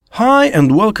Hi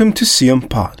and welcome to CM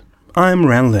Pod. I'm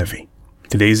Ran Levy.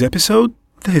 Today's episode,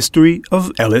 the history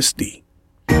of LSD.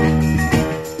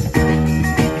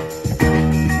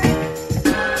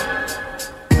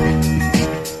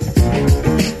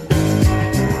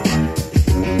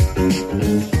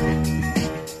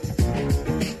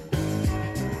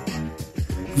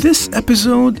 This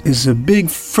episode is a big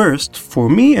first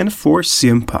for me and for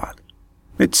CM Pod.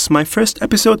 It's my first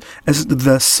episode as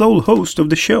the sole host of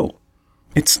the show.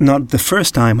 It's not the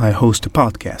first time I host a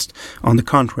podcast. On the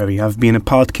contrary, I've been a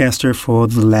podcaster for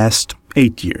the last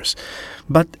 8 years.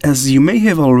 But as you may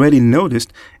have already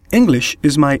noticed, English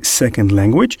is my second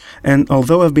language, and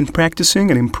although I've been practicing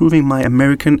and improving my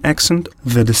American accent,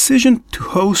 the decision to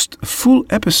host a full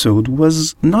episode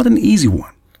was not an easy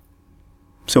one.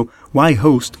 So why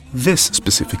host this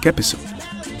specific episode?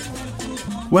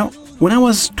 Well, when I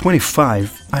was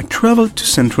 25, I traveled to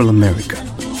Central America.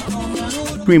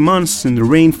 3 months in the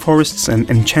rainforests and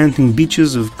enchanting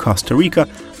beaches of Costa Rica,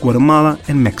 Guatemala,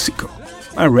 and Mexico.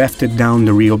 I rafted down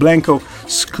the Rio Blanco,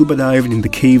 scuba dived in the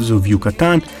caves of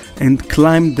Yucatan, and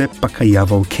climbed the Pacaya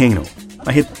volcano.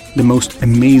 I had the most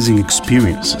amazing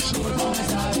experiences.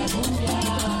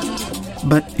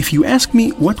 But if you ask me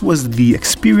what was the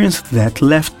experience that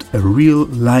left a real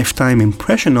lifetime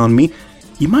impression on me,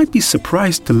 you might be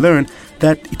surprised to learn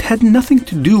that it had nothing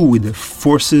to do with the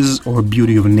forces or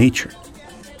beauty of nature.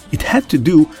 It had to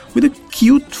do with a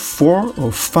cute 4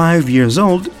 or 5 years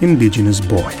old indigenous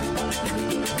boy.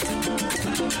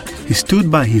 He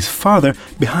stood by his father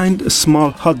behind a small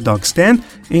hot dog stand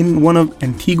in one of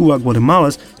Antigua,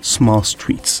 Guatemala's small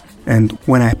streets. And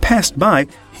when I passed by,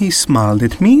 he smiled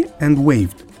at me and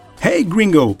waved. "Hey,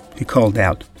 gringo," he called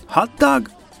out. "Hot dog?"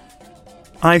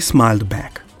 I smiled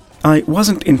back. I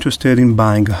wasn't interested in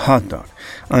buying a hot dog.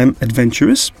 I'm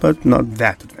adventurous, but not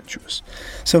that adventurous.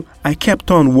 So I kept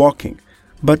on walking,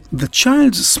 but the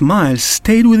child's smile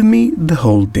stayed with me the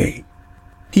whole day.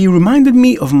 He reminded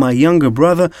me of my younger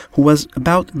brother, who was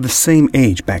about the same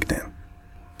age back then.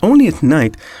 Only at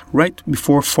night, right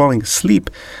before falling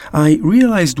asleep, I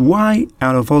realized why,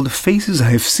 out of all the faces I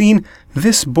have seen,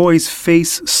 this boy's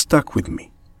face stuck with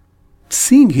me.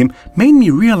 Seeing him made me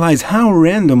realize how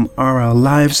random are our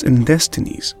lives and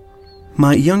destinies.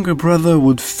 My younger brother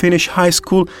would finish high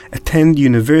school, attend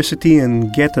university,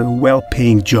 and get a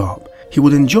well-paying job. He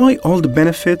would enjoy all the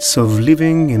benefits of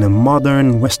living in a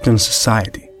modern Western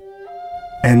society.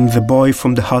 And the boy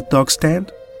from the hot dog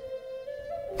stand?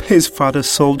 His father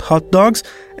sold hot dogs,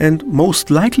 and most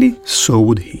likely so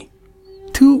would he.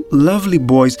 2 lovely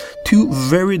boys, 2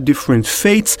 very different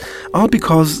fates, all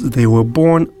because they were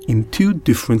born in 2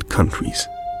 different countries.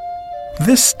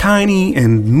 This tiny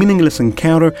and meaningless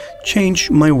encounter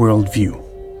changed my worldview.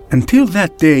 Until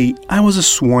that day, I was a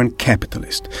sworn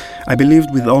capitalist. I believed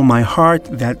with all my heart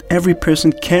that every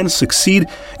person can succeed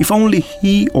if only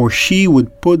he or she would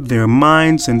put their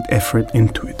minds and effort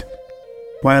into it.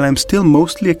 While I'm still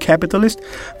mostly a capitalist,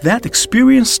 that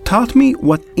experience taught me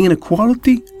what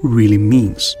inequality really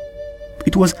means.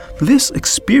 It was this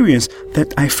experience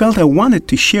that I felt I wanted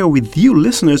to share with you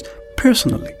listeners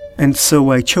personally, and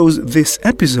so I chose this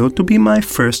episode to be my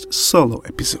first solo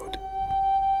episode.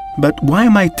 But why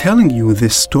am I telling you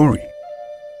this story?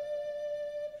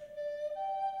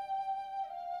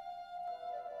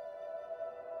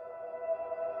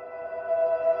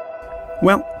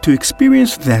 Well, to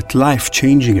experience that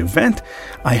life-changing event,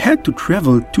 I had to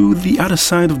travel to the other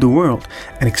side of the world,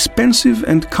 an expensive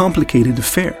and complicated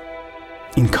affair.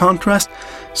 In contrast,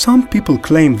 some people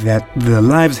claimed that their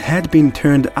lives had been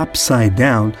turned upside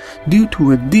down due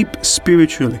to a deep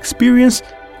spiritual experience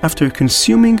after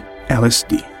consuming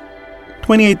LSD.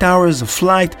 28 hours of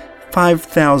flight,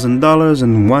 $5,000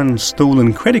 and 1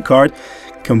 stolen credit card,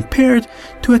 compared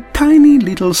to a tiny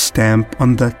little stamp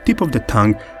on the tip of the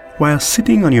tongue while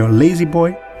sitting on your lazy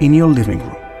boy in your living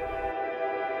room.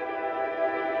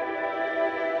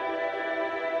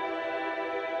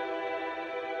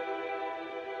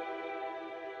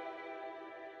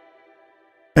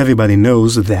 Everybody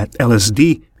knows that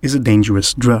LSD is a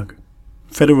dangerous drug.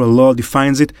 Federal law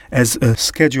defines it as a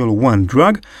Schedule I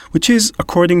drug, which is,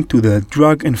 according to the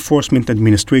Drug Enforcement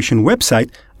Administration website,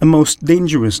 a most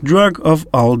dangerous drug of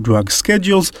all drug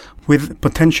schedules with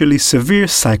potentially severe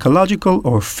psychological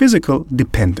or physical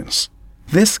dependence.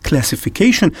 This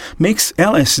classification makes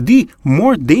LSD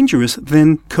more dangerous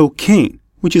than cocaine,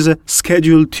 which is a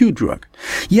Schedule II drug.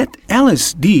 Yet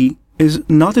LSD is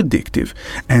not addictive,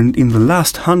 and in the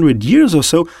last 100 years or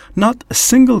so, not a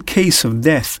single case of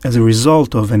death as a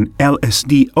result of an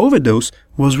LSD overdose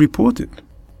was reported.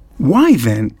 Why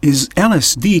then is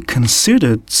LSD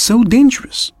considered so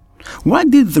dangerous? Why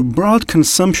did the broad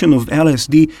consumption of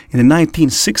LSD in the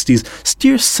 1960s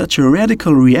steer such a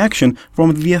radical reaction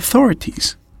from the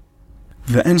authorities?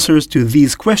 The answers to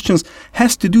these questions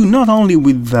has to do not only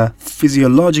with the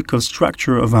physiological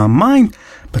structure of our mind,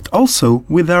 but also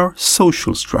with our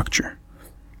social structure.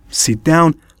 Sit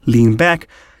down, lean back,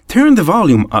 turn the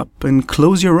volume up and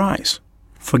close your eyes.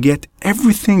 Forget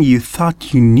everything you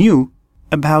thought you knew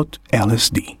about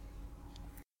LSD.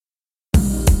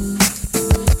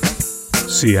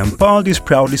 CM Pod is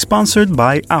proudly sponsored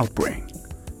by Outbrain.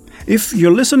 If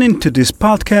you're listening to this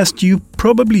podcast, you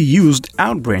probably used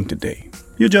Outbrain today.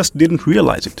 You just didn't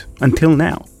realize it until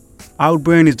now.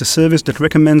 Outbrain is the service that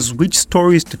recommends which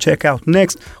stories to check out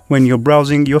next when you're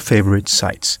browsing your favorite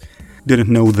sites. Didn't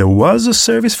know there was a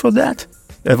service for that?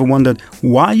 Ever wondered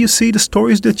why you see the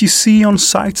stories that you see on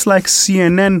sites like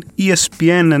CNN,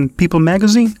 ESPN, and People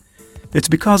magazine? It's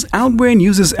because Outbrain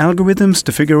uses algorithms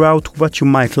to figure out what you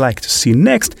might like to see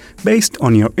next based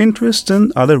on your interests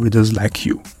and other readers like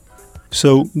you.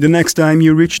 So, the next time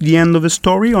you reach the end of a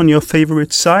story on your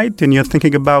favorite site and you're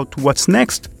thinking about what's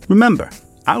next, remember,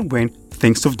 Outbrain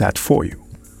thinks of that for you.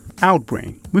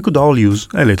 Outbrain, we could all use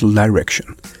a little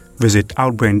direction. Visit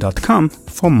outbrain.com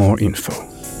for more info.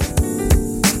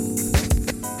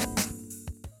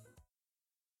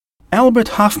 Albert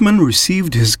Hofmann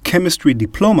received his chemistry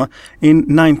diploma in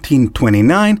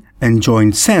 1929 and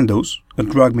joined Sandoz, a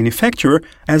drug manufacturer,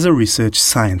 as a research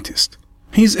scientist.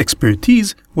 His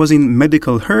expertise was in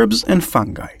medical herbs and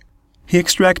fungi. He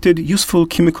extracted useful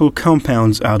chemical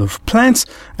compounds out of plants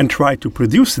and tried to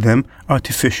produce them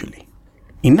artificially.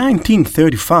 In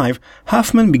 1935,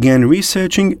 Hofmann began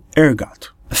researching ergot,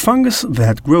 a fungus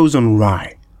that grows on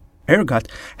rye. Ergot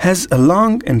has a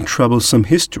long and troublesome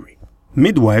history.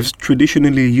 Midwives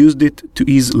traditionally used it to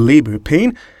ease labor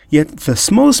pain, yet the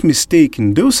smallest mistake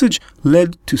in dosage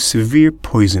led to severe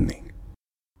poisoning.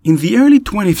 In the early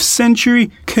 20th century,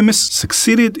 chemists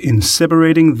succeeded in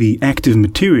separating the active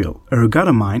material,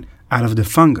 ergotamine, out of the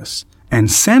fungus, and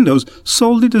Sandoz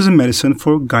sold it as a medicine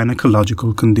for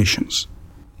gynecological conditions.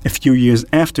 A few years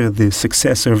after the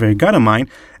success of ergotamine,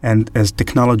 and as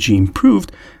technology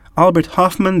improved, Albert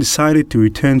Hofmann decided to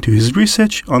return to his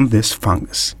research on this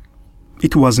fungus.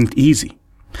 It wasn't easy.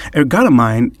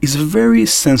 Ergotamine is a very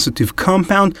sensitive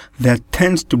compound that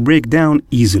tends to break down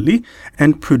easily,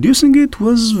 and producing it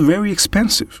was very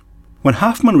expensive. When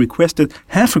Hofmann requested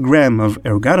half a gram of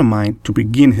ergotamine to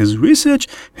begin his research,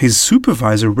 his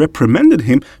supervisor reprimanded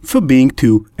him for being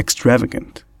too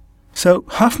extravagant. So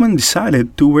Hofmann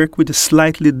decided to work with a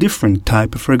slightly different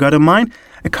type of ergotamine,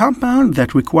 a compound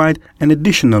that required an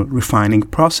additional refining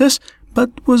process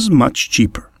but was much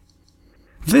cheaper.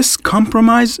 This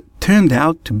compromise turned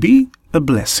out to be a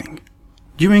blessing.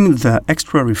 During the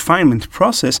extra refinement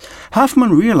process,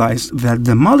 Hofmann realized that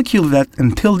the molecule that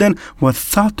until then was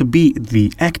thought to be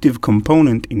the active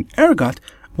component in ergot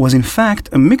was in fact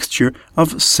a mixture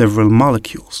of several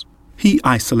molecules. He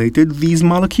isolated these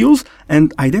molecules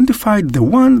and identified the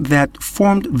one that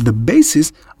formed the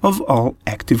basis of all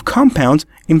active compounds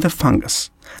in the fungus,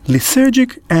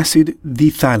 lysergic acid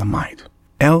diethylamide,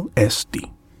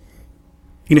 LSD.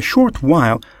 In a short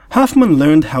while, Hofmann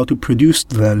learned how to produce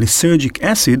the lysergic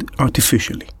acid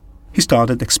artificially. He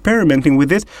started experimenting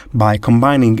with it by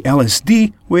combining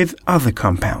LSD with other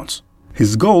compounds.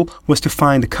 His goal was to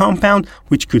find a compound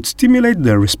which could stimulate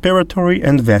the respiratory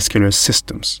and vascular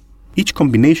systems. Each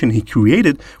combination he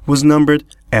created was numbered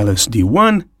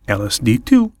LSD-1,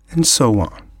 LSD-2, and so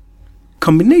on.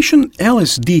 Combination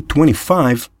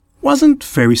LSD-25 wasn't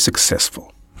very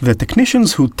successful. The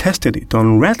technicians who tested it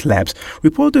on rat labs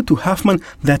reported to Hofmann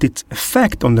that its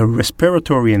effect on the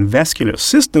respiratory and vascular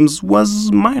systems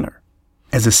was minor.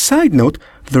 As a side note,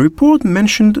 the report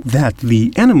mentioned that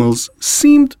the animals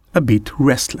seemed a bit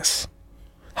restless.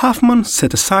 Hofmann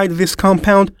set aside this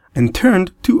compound and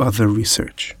turned to other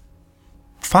research.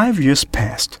 5 years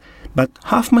passed, but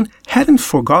Hofmann hadn't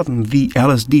forgotten the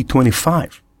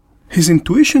LSD-25. His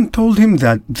intuition told him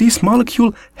that this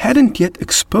molecule hadn't yet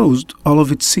exposed all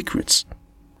of its secrets.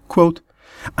 Quote,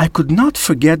 "I could not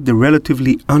forget the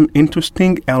relatively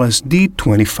uninteresting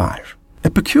LSD-25. A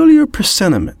peculiar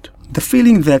presentiment, the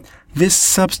feeling that this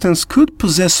substance could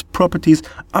possess properties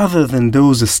other than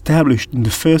those established in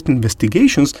the first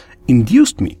investigations,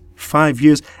 induced me, 5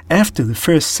 years after the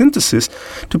first synthesis,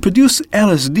 to produce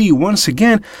LSD once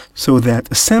again so that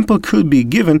a sample could be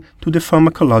given to the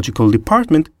pharmacological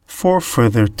department for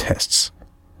further tests.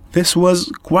 This was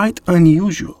quite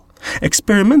unusual.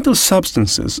 Experimental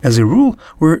substances, as a rule,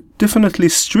 were definitely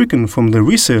stricken from the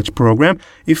research program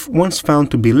if once found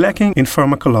to be lacking in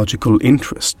pharmacological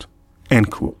interest." End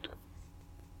quote.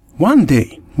 One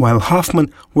day, while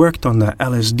Hoffman worked on the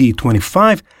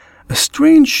LSD-25, a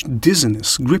strange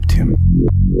dizziness gripped him.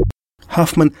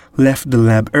 Hoffman left the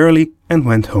lab early and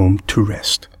went home to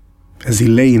rest. As he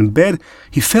lay in bed,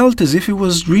 he felt as if he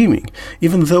was dreaming,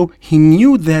 even though he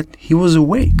knew that he was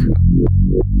awake.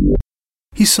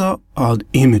 He saw odd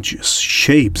images,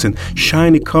 shapes, and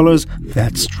shiny colors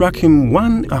that struck him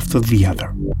one after the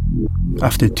other.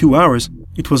 After 2 hours,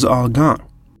 it was all gone.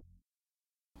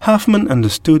 Hoffman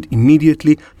understood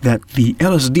immediately that the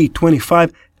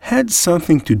LSD-25 had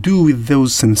something to do with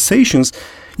those sensations,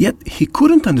 yet he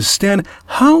couldn't understand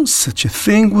how such a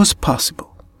thing was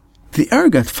possible. The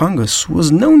ergot fungus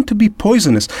was known to be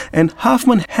poisonous, and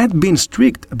Hoffman had been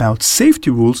strict about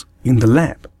safety rules in the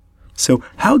lab. So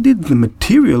how did the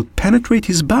material penetrate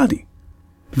his body?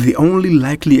 The only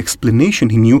likely explanation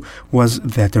he knew was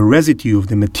that a residue of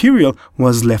the material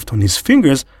was left on his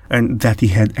fingers and that he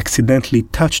had accidentally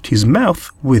touched his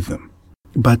mouth with them.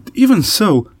 But even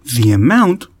so, the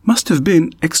amount must have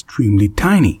been extremely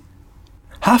tiny.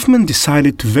 Hoffman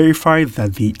decided to verify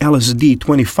that the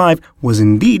LSD-25 was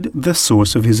indeed the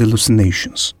source of his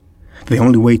hallucinations. The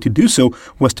only way to do so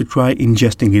was to try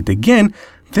ingesting it again,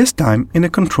 this time in a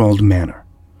controlled manner.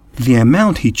 The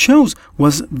amount he chose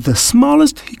was the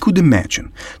smallest he could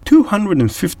imagine,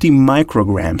 250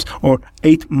 micrograms or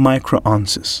 8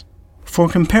 micro-ounces. For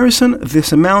comparison,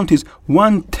 this amount is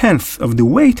 1/10 of the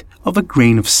weight of a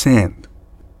grain of sand.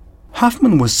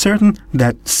 Hoffman was certain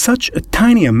that such a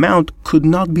tiny amount could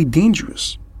not be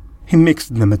dangerous. He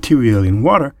mixed the material in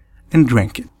water and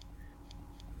drank it.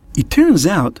 It turns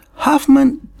out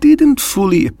Hoffman didn't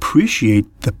fully appreciate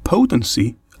the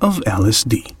potency of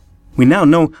LSD. We now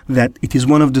know that it is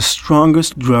one of the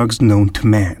strongest drugs known to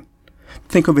man.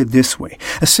 Think of it this way.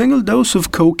 A single dose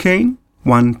of cocaine,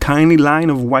 one tiny line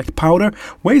of white powder,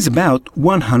 weighs about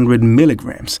 100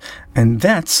 milligrams, and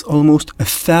that's almost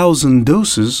 1,000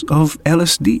 doses of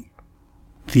LSD.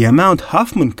 The amount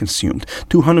Hoffman consumed,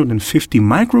 250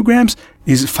 micrograms,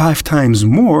 is 5 times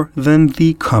more than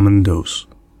the common dose.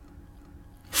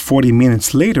 40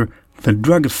 minutes later, the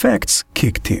drug effects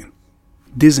kicked in.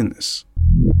 Dizziness,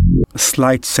 a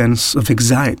slight sense of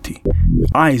anxiety,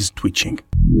 eyes twitching,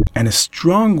 and a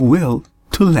strong will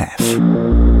to laugh.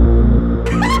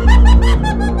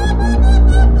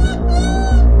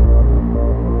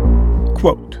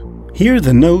 Quote, "Here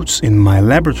the notes in my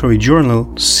laboratory journal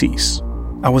cease.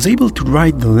 I was able to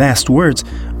write the last words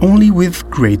only with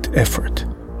great effort.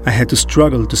 I had to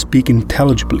struggle to speak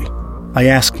intelligibly. I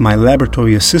asked my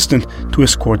laboratory assistant to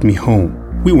escort me home.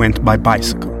 We went by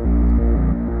bicycle.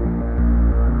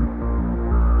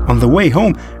 On the way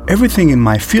home, everything in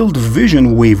my field of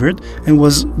vision wavered and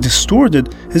was distorted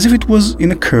as if it was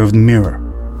in a curved mirror.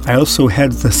 I also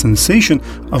had the sensation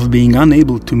of being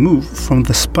unable to move from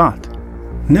the spot.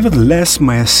 Nevertheless,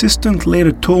 my assistant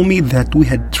later told me that we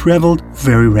had traveled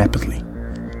very rapidly.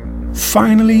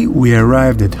 Finally, we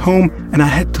arrived at home and I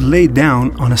had to lay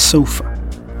down on a sofa.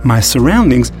 My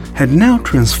surroundings had now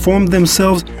transformed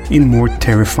themselves in more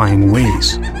terrifying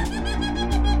ways.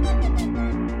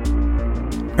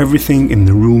 Everything in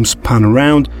the room spun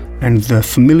around, and the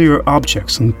familiar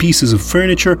objects and pieces of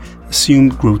furniture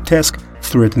assumed grotesque,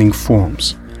 threatening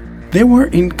forms. They were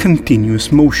in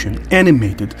continuous motion,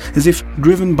 animated, as if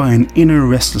driven by an inner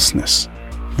restlessness.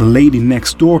 The lady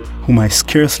next door, whom I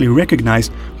scarcely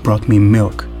recognized, brought me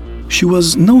milk. She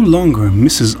was no longer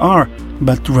Mrs. R,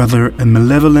 but rather a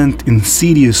malevolent,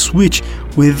 insidious witch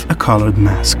with a colored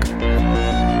mask.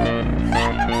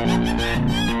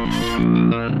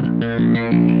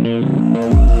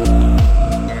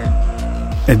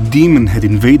 A demon had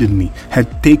invaded me, had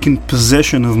taken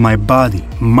possession of my body,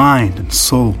 mind, and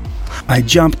soul. I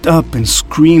jumped up and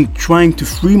screamed, trying to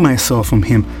free myself from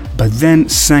him, but then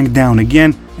sank down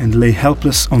again and lay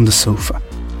helpless on the sofa.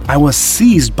 I was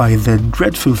seized by the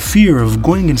dreadful fear of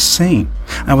going insane.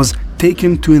 I was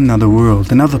taken to another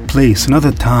world, another place,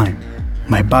 another time.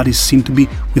 My body seemed to be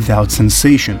without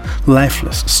sensation,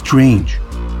 lifeless, strange.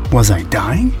 Was I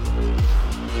dying?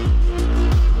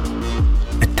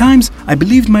 At times, I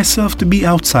believed myself to be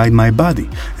outside my body,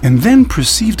 and then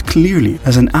perceived clearly,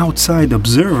 as an outside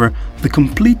observer, the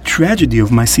complete tragedy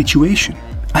of my situation.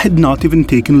 I had not even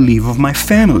taken leave of my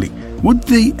family. Would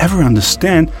they ever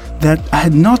understand that I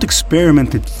had not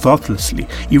experimented thoughtlessly,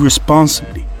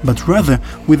 irresponsibly, but rather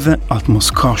with the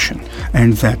utmost caution,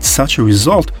 and that such a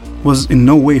result was in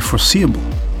no way foreseeable?"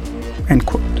 End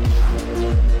quote.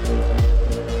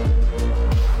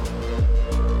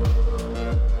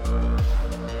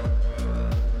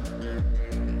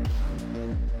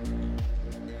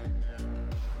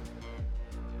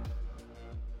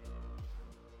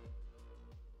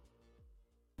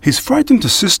 his frightened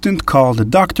assistant called a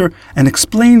doctor and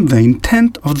explained the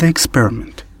intent of the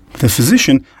experiment. The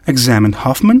physician examined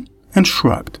Hoffman and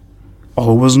shrugged.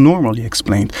 All was normal, he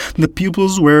explained. The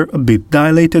pupils were a bit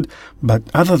dilated, but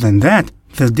other than that,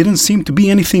 there didn't seem to be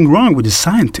anything wrong with the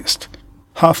scientist.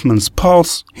 Hoffman's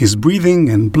pulse, his breathing,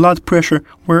 and blood pressure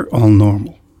were all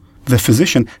normal. The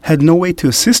physician had no way to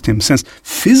assist him since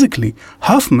physically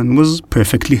Hoffman was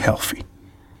perfectly healthy.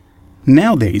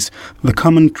 Nowadays, the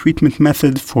common treatment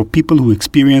method for people who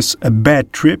experience a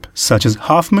bad trip, such as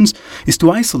Hoffman's, is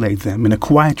to isolate them in a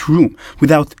quiet room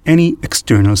without any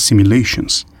external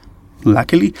simulations.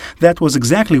 Luckily, that was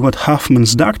exactly what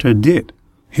Hoffman's doctor did.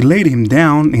 He laid him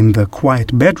down in the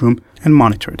quiet bedroom and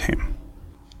monitored him.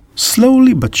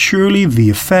 Slowly but surely,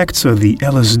 the effects of the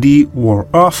LSD wore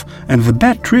off and the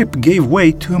bad trip gave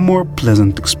way to a more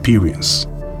pleasant experience.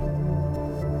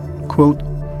 Quote,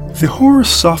 "The horror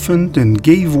softened and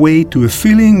gave way to a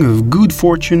feeling of good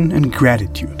fortune and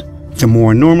gratitude. The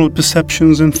more normal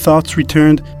perceptions and thoughts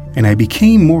returned, and I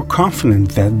became more confident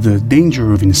that the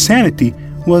danger of insanity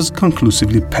was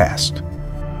conclusively past.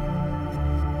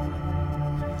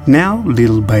 Now,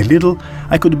 little by little,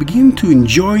 I could begin to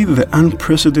enjoy the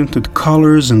unprecedented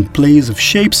colors and plays of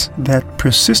shapes that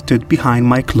persisted behind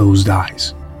my closed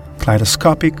eyes.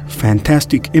 Kaleidoscopic,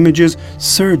 fantastic images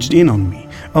surged in on me,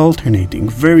 alternating,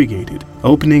 variegated,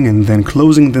 opening and then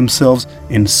closing themselves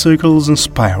in circles and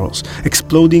spirals,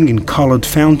 exploding in colored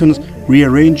fountains,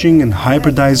 rearranging and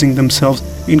hybridizing themselves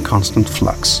in constant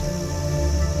flux.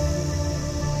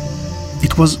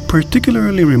 It was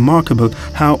particularly remarkable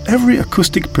how every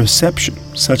acoustic perception,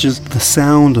 such as the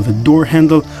sound of a door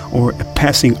handle or a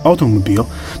passing automobile,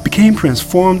 became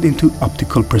transformed into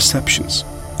optical perceptions.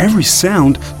 Every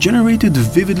sound generated a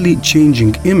vividly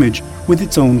changing image with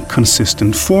its own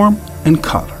consistent form and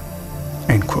color."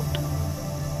 End quote.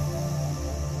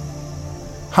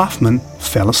 Hoffman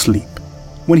fell asleep.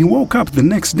 When he woke up the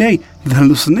next day, the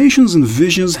hallucinations and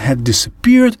visions had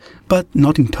disappeared, but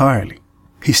not entirely.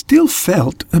 He still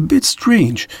felt a bit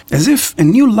strange, as if a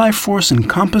new life force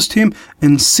encompassed him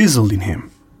and sizzled in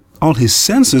him. All his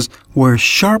senses were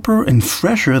sharper and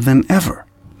fresher than ever.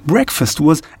 Breakfast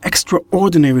was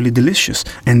extraordinarily delicious,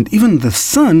 and even the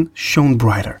sun shone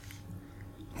brighter.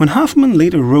 When Hoffman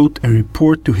later wrote a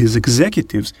report to his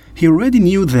executives, he already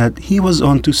knew that he was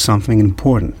onto something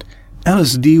important.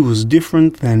 LSD was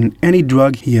different than any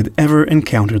drug he had ever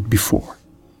encountered before.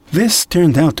 This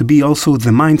turned out to be also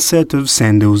the mindset of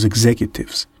Sandoz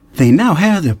executives. They now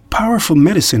had a powerful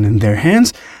medicine in their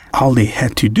hands. All they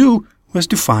had to do was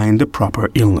to find the proper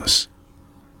illness.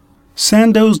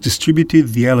 Sandoz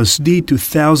distributed the LSD to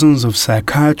thousands of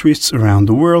psychiatrists around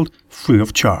the world free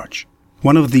of charge.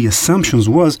 One of the assumptions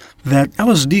was that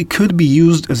LSD could be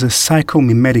used as a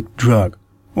psychomimetic drug,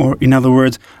 or in other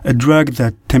words, a drug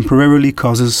that temporarily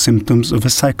causes symptoms of a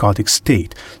psychotic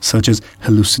state, such as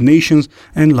hallucinations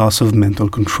and loss of mental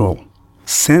control.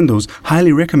 Sandoz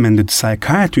highly recommended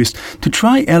psychiatrists to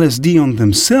try LSD on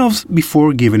themselves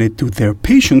before giving it to their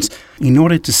patients in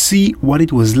order to see what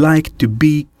it was like to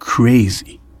be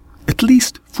crazy, at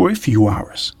least for a few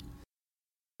hours.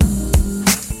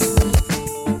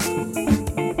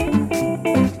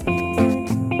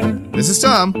 This is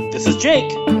Tom. This is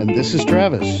Jake. And this is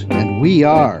Travis. And we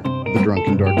are the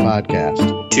Drunken Dork Podcast.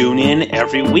 Tune in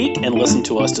every week and listen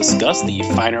to us discuss the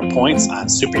finer points on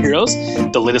superheroes,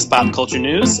 the latest pop culture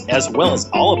news, as well as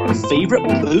all of our favorite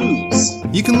booze.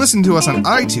 You can listen to us on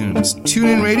iTunes,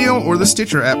 TuneIn Radio, or the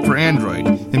Stitcher app for Android.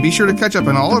 And be sure to catch up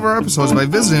on all of our episodes by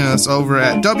visiting us over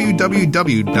at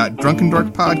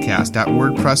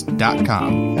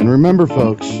www.drunkendorkpodcast.wordpress.com. And remember,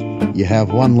 folks, you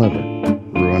have one liver.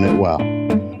 Ruin it well.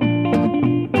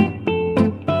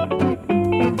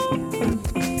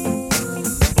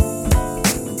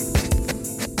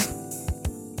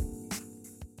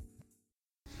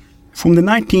 From the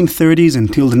 1930s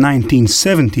until the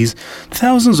 1970s,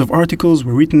 thousands of articles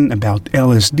were written about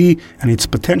LSD and its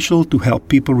potential to help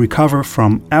people recover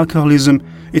from alcoholism,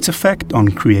 its effect on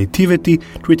creativity,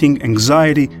 treating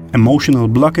anxiety, emotional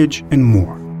blockage, and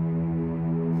more.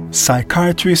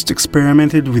 Psychiatrists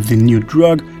experimented with the new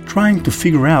drug, trying to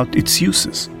figure out its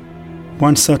uses.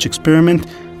 One such experiment,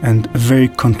 and a very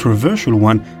controversial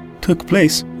one, took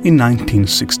place in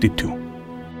 1962.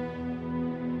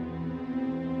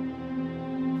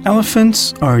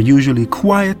 Elephants are usually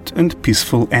quiet and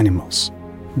peaceful animals.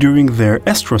 During their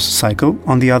estrus cycle,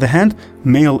 on the other hand,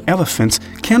 male elephants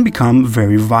can become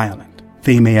very violent.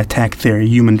 They may attack their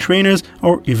human trainers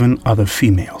or even other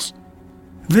females.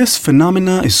 This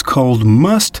phenomena is called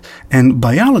must, and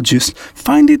biologists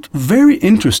find it very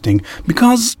interesting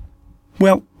because,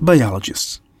 well,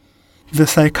 biologists. the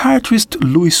psychiatrist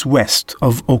Louis West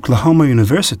of Oklahoma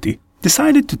University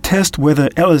decided to test whether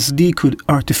LSD could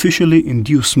artificially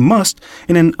induce must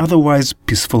in an otherwise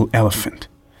peaceful elephant.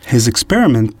 His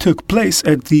experiment took place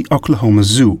at the Oklahoma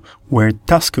Zoo, where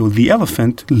Tusko the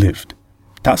elephant lived.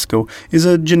 Tusko is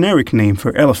a generic name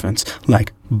for elephants,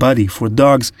 like Buddy for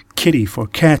dogs, Kitty for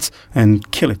cats, and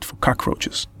Killit for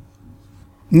cockroaches.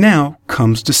 Now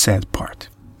comes the sad part.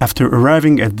 After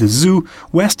arriving at the zoo,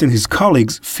 West and his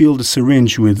colleagues filled a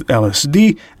syringe with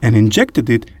LSD and injected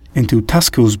it into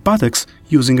Tusko's buttocks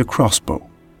using a crossbow.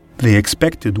 They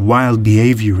expected wild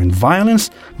behavior and violence,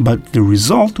 but the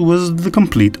result was the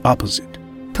complete opposite.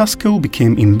 Tusko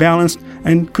became imbalanced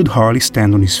and could hardly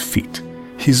stand on his feet.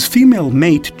 His female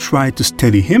mate tried to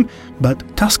steady him, but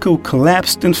Tusko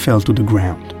collapsed and fell to the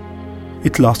ground.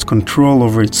 It lost control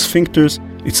over its sphincters,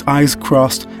 its eyes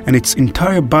crossed, and its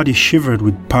entire body shivered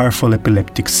with powerful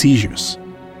epileptic seizures.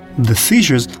 The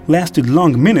seizures lasted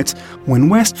long minutes when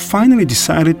West finally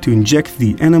decided to inject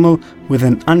the animal with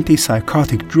an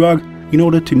antipsychotic drug in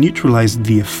order to neutralize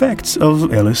the effects of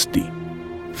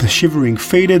LSD. The shivering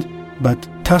faded, but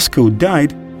Tusko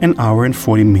died an hour and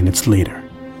 40 minutes later.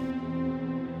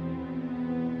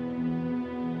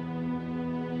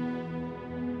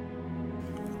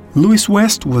 Louis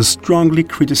West was strongly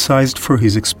criticized for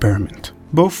his experiment,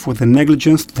 both for the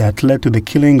negligence that led to the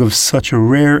killing of such a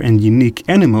rare and unique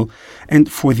animal and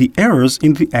for the errors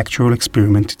in the actual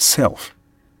experiment itself.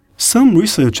 Some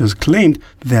researchers claimed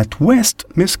that West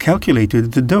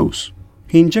miscalculated the dose.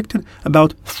 He injected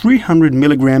about 300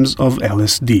 milligrams of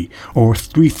LSD, or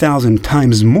 3,000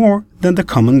 times more than the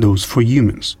common dose for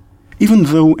humans. Even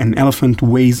though an elephant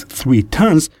weighs 3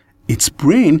 tons, its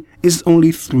brain is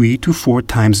only 3 to 4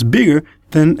 times bigger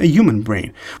than a human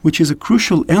brain, which is a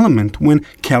crucial element when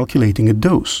calculating a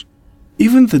dose.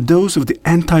 Even the dose of the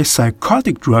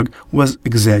antipsychotic drug was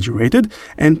exaggerated,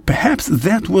 and perhaps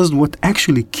that was what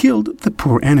actually killed the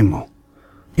poor animal.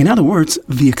 In other words,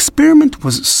 the experiment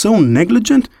was so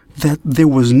negligent that there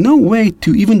was no way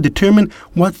to even determine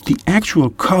what the actual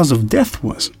cause of death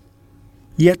was.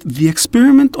 Yet the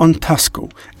experiment on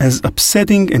Tusko, as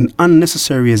upsetting and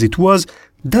unnecessary as it was,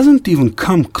 doesn't even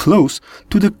come close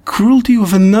to the cruelty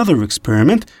of another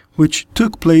experiment which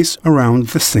took place around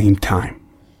the same time.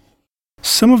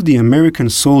 Some of the American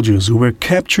soldiers who were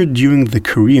captured during the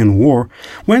Korean War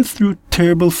went through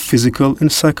terrible physical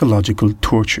and psychological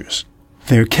tortures.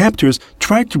 Their captors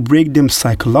tried to break them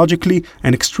psychologically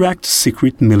and extract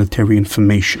secret military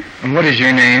information. And what is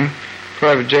your name?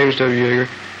 Private James W. Yeager.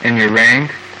 And your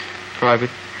rank? Private.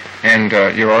 And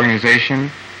your organization?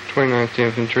 29th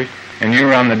Infantry. And you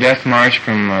were on the death march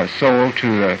from Seoul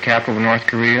to the capital of North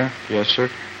Korea? Yes, sir.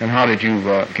 And how did you,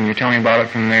 can you tell me about it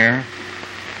from there?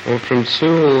 Well, from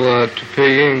Seoul to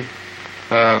Pyongyang,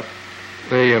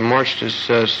 they marched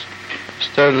us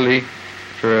steadily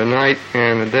for a night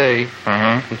and a day,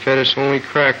 and fed us only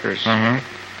crackers. And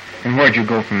where'd you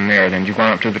go from there then? Did you go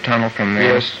up to the tunnel from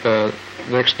there? Yes,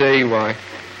 next day,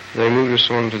 they moved us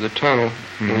on to the tunnel,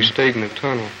 and we stayed in the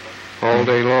tunnel all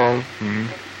day long,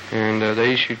 and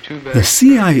they issued 2 bags. The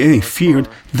CIA feared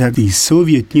that the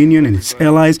Soviet Union and its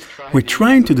allies were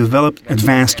trying to develop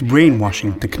advanced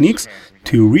brainwashing techniques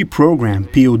to reprogram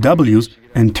POWs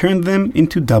and turn them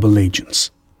into double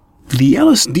agents. The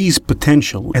LSD's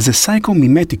potential as a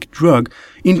psychomimetic drug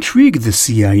intrigued the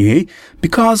CIA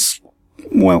because,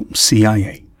 well,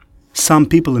 CIA. Some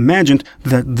people imagined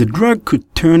that the drug could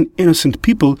turn innocent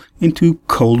people into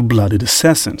cold-blooded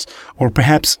assassins, or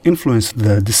perhaps influence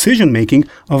the decision-making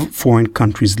of foreign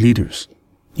countries' leaders.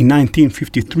 In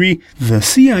 1953, the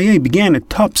CIA began a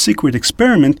top-secret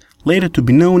experiment later to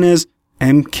be known as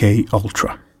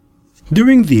MK-Ultra.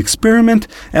 During the experiment,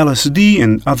 LSD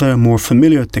and other more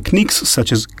familiar techniques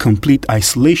such as complete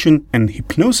isolation and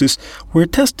hypnosis were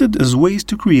tested as ways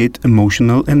to create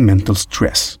emotional and mental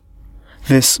stress.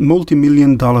 This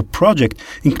multi-million-dollar project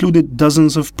included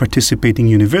dozens of participating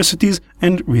universities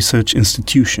and research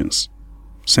institutions.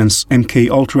 Since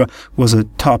MK-Ultra was a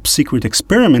top-secret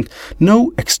experiment,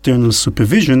 no external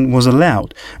supervision was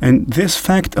allowed, and this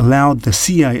fact allowed the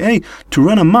CIA to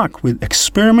run amok with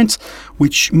experiments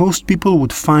which most people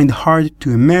would find hard to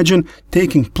imagine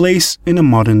taking place in a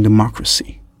modern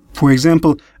democracy. For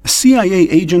example, a CIA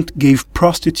agent gave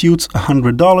prostitutes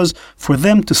 $100 for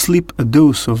them to slip a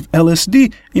dose of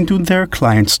LSD into their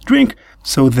client's drink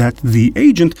so that the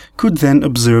agent could then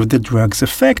observe the drug's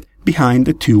effect behind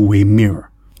a two-way mirror.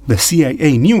 The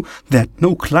CIA knew that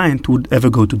no client would ever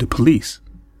go to the police.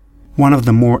 One of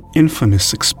the more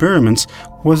infamous experiments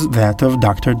was that of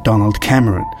Dr. Donald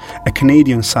Cameron, a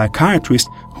Canadian psychiatrist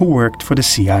who worked for the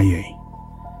CIA.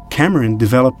 Cameron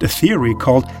developed a theory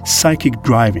called psychic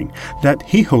driving that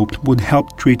he hoped would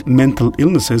help treat mental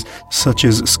illnesses such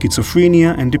as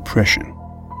schizophrenia and depression.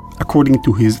 According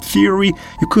to his theory,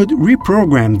 you could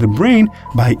reprogram the brain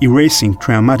by erasing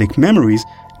traumatic memories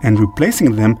and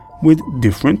replacing them with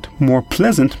different, more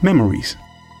pleasant memories.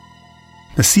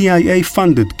 The CIA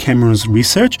funded Cameron's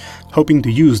research, hoping to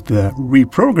use the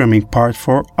reprogramming part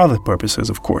for other purposes,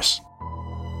 of course.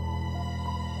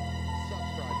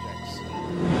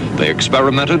 They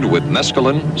experimented with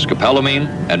mescaline, scopolamine,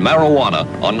 and marijuana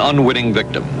on unwitting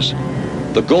victims.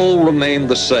 The goal remained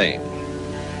the same.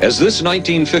 As this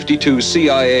 1952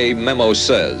 CIA memo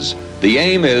says, the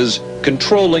aim is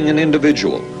controlling an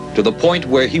individual to the point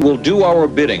where he will do our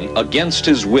bidding against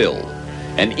his will,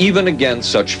 and even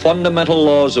against such fundamental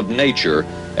laws of nature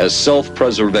as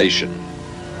self-preservation.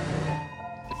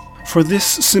 For this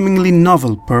seemingly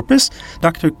novel purpose,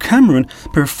 Dr. Cameron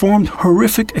performed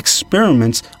horrific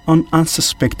experiments on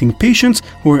unsuspecting patients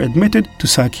who were admitted to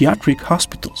psychiatric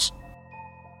hospitals.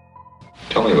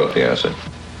 Tell me about the acid.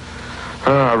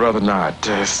 I'd rather not.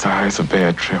 It's a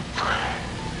bad trip.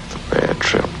 It's a bad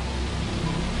trip.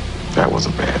 That was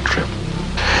a bad trip.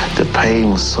 The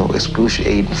pain was so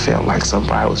excruciating, felt like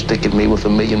somebody was sticking me with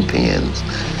 1,000,000 pins.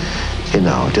 You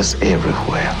know, just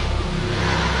everywhere.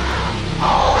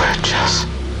 Oh, it just...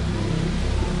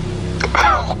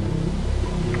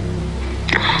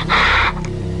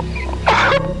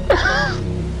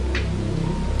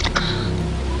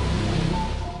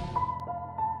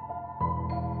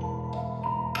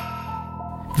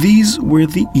 These were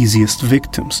the easiest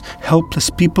victims, helpless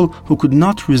people who could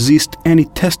not resist any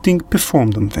testing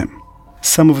performed on them.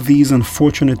 Some of these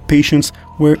unfortunate patients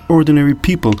were ordinary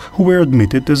people who were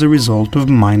admitted as a result of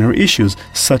minor issues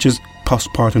such as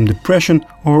postpartum depression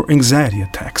or anxiety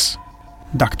attacks.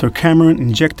 Dr. Cameron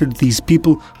injected these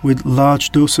people with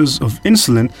large doses of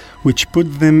insulin, which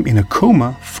put them in a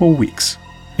coma for weeks.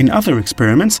 In other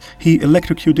experiments, he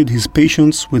electrocuted his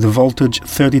patients with a voltage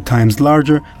 30 times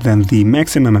larger than the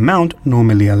maximum amount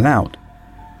normally allowed.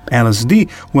 LSD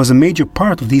was a major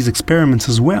part of these experiments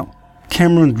as well.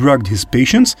 Cameron drugged his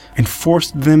patients and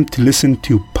forced them to listen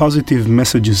to positive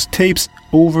messages tapes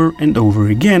over and over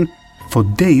again for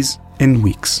days and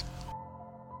weeks.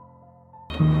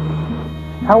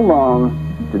 How long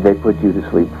did they put you to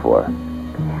sleep for?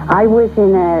 I was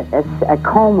in a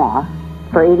coma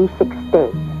for 86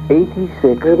 days.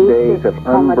 86 days of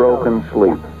unbroken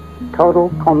sleep. Yeah. Total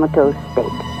comatose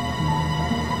state.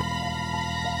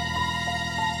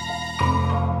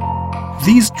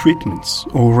 These treatments,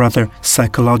 or rather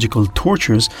psychological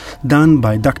tortures, done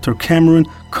by Dr. Cameron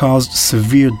caused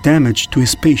severe damage to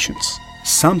his patients.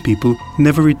 Some people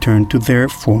never returned to their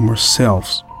former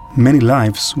selves. Many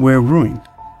lives were ruined.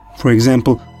 For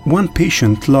example, one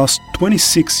patient lost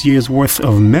 26 years' worth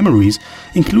of memories,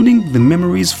 including the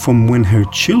memories from when her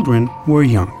children were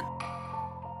young.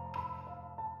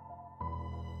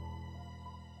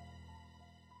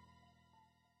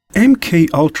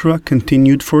 MKUltra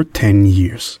continued for 10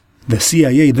 years. The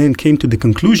CIA then came to the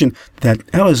conclusion that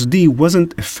LSD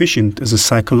wasn't efficient as a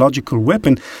psychological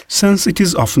weapon since it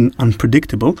is often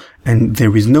unpredictable and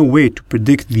there is no way to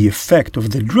predict the effect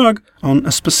of the drug on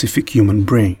a specific human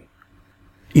brain.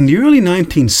 In the early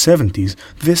 1970s,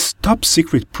 this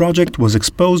top-secret project was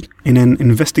exposed in an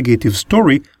investigative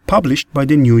story published by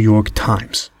the New York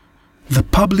Times. The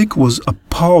public was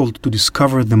appalled to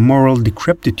discover the moral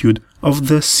decrepitude of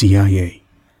the CIA.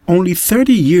 Only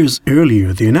 30 years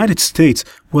earlier, the United States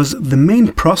was the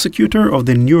main prosecutor of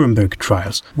the Nuremberg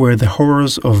trials, where the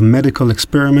horrors of medical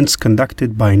experiments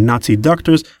conducted by Nazi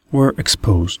doctors were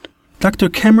exposed. Dr.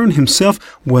 Cameron himself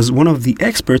was one of the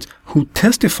experts who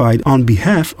testified on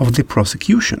behalf of the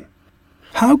prosecution.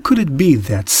 How could it be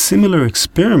that similar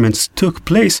experiments took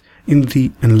place in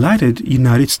the enlightened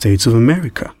United States of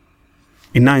America?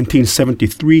 In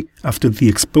 1973, after the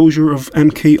exposure of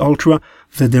MKUltra,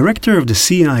 the director of the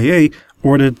CIA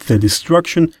ordered the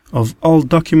destruction of all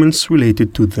documents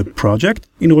related to the project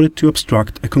in order to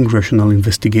obstruct a congressional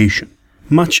investigation.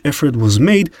 Much effort was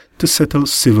made to settle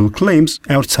civil claims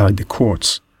outside the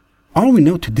courts. All we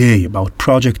know today about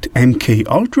Project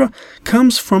MKUltra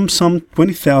comes from some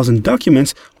 20,000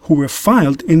 documents who were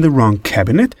filed in the wrong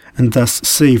cabinet and thus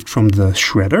saved from the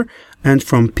shredder, and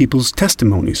from people's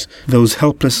testimonies, those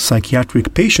helpless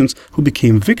psychiatric patients who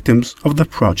became victims of the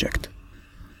project.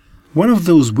 One of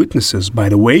those witnesses, by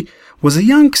the way, was a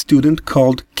young student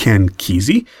called Ken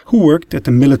Kesey, who worked at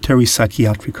a military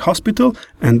psychiatric hospital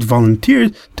and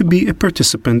volunteered to be a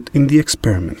participant in the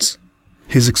experiments.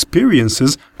 His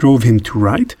experiences drove him to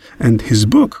write, and his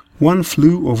book, One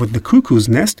Flew Over the Cuckoo's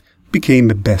Nest, became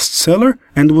a bestseller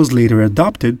and was later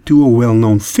adapted to a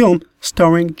well-known film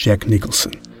starring Jack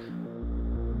Nicholson.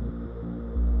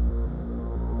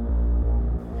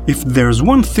 If there's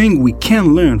one thing we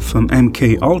can learn from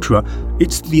MK Ultra,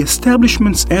 it's the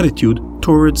establishment's attitude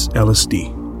towards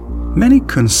LSD. Many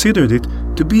considered it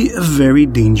to be a very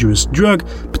dangerous drug,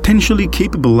 potentially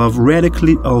capable of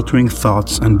radically altering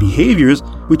thoughts and behaviors,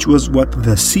 which was what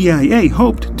the CIA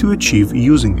hoped to achieve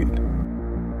using it.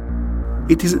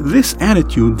 It is this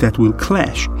attitude that will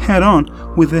clash head-on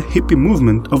with the hippie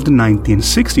movement of the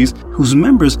 1960s, whose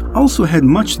members also had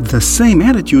much the same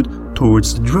attitude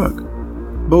towards the drug.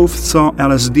 Both saw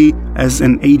LSD as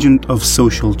an agent of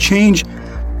social change,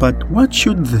 but what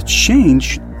should the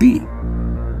change be?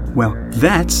 Well,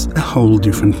 that's a whole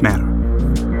different matter.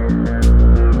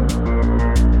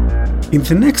 In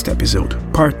the next episode,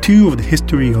 part 2 of the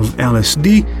history of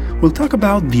LSD, we'll talk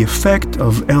about the effect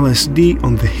of LSD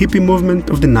on the hippie movement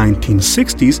of the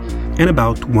 1960s and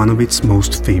about one of its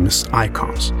most famous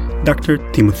icons, Dr.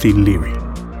 Timothy Leary.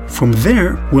 From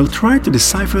there, we'll try to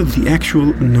decipher the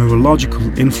actual neurological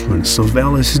influence of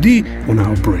LSD on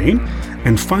our brain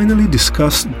and finally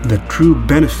discuss the true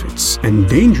benefits and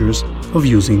dangers of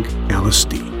using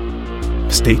LSD.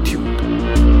 Stay tuned.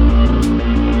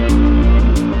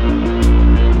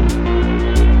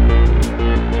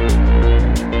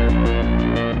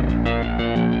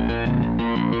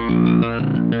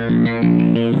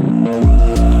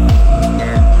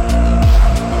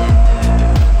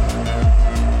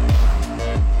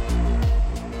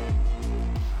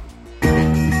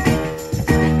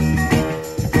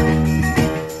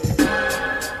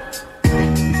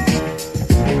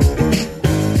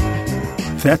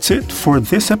 That's it for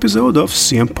this episode of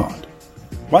CM Pod.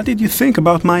 What did you think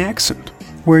about my accent?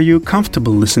 Were you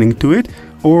comfortable listening to it,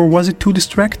 or was it too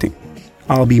distracting?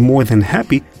 I'll be more than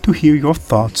happy to hear your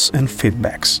thoughts and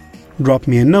feedbacks. Drop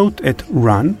me a note at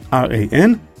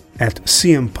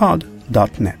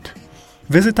ran@cmpod.net.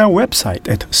 Visit our website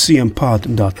at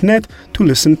cmpod.net to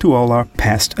listen to all our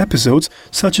past episodes,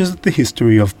 such as the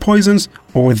history of poisons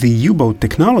or the U-boat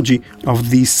technology of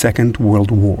the Second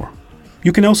World War.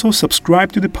 You can also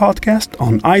subscribe to the podcast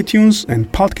on iTunes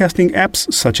and podcasting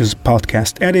apps such as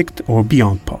Podcast Addict or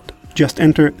BeyondPod. Just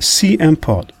enter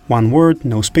CMPod, one word,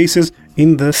 no spaces,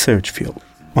 in the search field.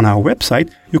 On our website,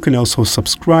 you can also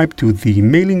subscribe to the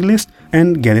mailing list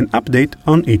and get an update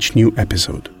on each new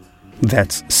episode.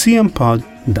 That's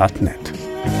cmpod.net.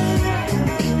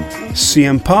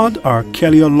 CMPod are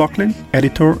Kelly O'Loughlin,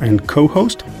 editor and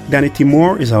co-host. Danny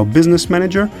Timor is our business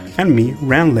manager, and me,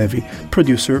 Ran Levy,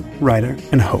 producer, writer,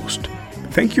 and host.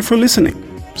 Thank you for listening.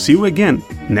 See you again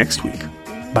next week.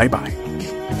 Bye-bye.